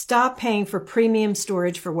Stop paying for premium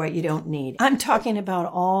storage for what you don't need. I'm talking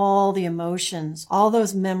about all the emotions, all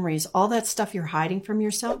those memories, all that stuff you're hiding from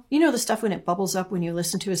yourself. You know the stuff when it bubbles up when you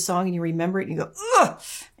listen to a song and you remember it and you go, ugh,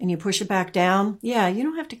 and you push it back down? Yeah, you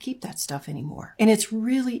don't have to keep that stuff anymore. And it's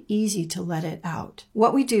really easy to let it out.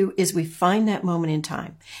 What we do is we find that moment in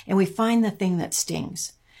time and we find the thing that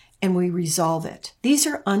stings and we resolve it. These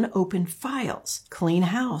are unopened files. Clean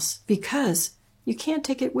house, because you can't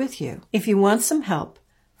take it with you. If you want some help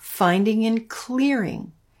finding and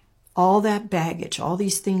clearing all that baggage, all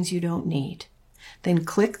these things you don't need, then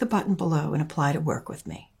click the button below and apply to work with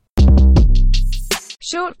me.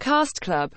 Shortcast Club.